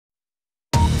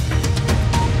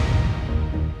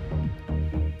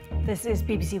This is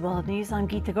BBC World News. I'm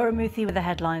Geeta Gurumuthy with the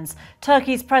headlines.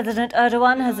 Turkey's President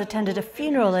Erdogan has attended a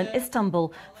funeral in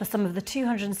Istanbul for some of the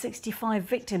 265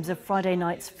 victims of Friday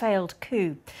night's failed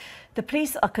coup. The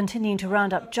police are continuing to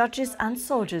round up judges and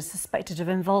soldiers suspected of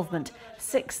involvement.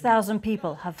 6,000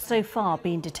 people have so far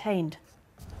been detained.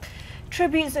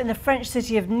 Tributes in the French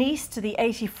city of Nice to the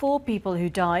 84 people who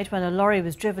died when a lorry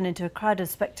was driven into a crowd of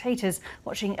spectators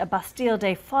watching a Bastille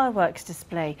Day fireworks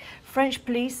display. French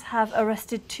police have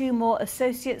arrested 2 more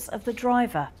associates of the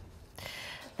driver.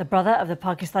 The brother of the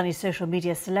Pakistani social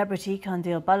media celebrity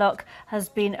Qandil Balloch has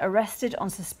been arrested on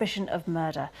suspicion of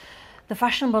murder. The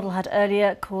fashion model had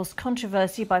earlier caused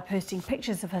controversy by posting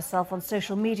pictures of herself on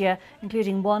social media,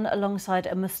 including one alongside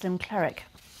a Muslim cleric.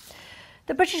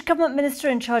 The British government minister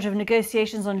in charge of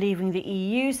negotiations on leaving the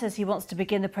EU says he wants to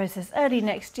begin the process early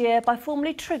next year by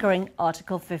formally triggering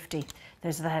Article 50.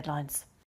 Those are the headlines.